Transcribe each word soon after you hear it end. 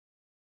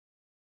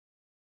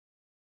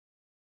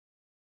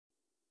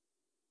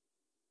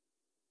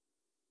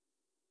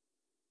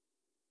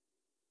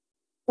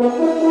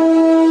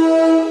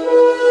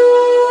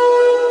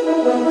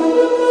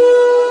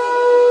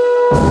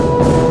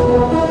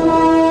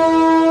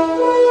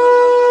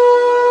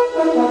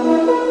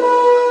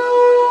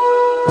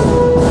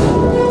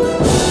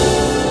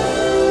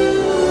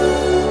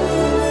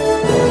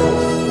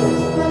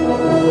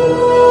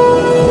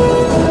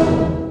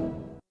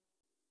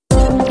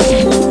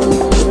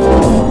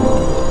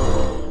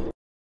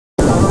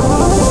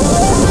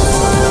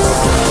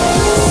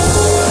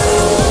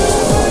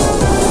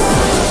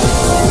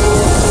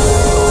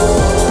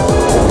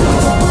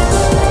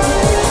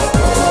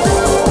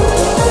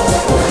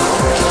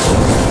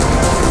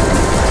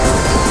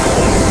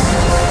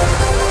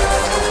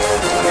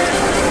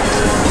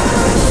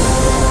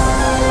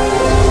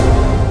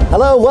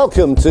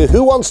Welcome to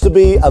Who Wants to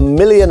Be a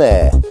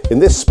Millionaire? In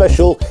this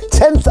special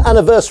 10th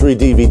anniversary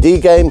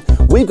DVD game,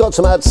 we've got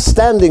some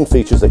outstanding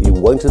features that you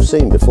won't have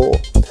seen before.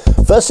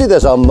 Firstly,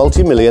 there's our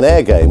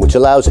multi-millionaire game, which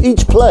allows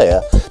each player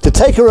to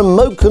take a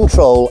remote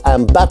control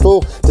and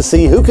battle to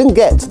see who can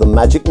get to the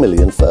magic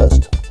million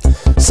first.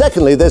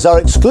 Secondly, there's our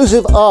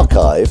exclusive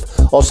archive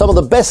of some of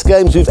the best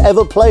games we've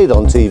ever played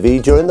on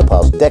TV during the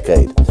past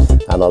decade.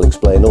 And I'll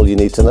explain all you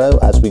need to know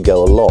as we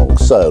go along.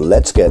 So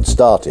let's get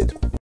started.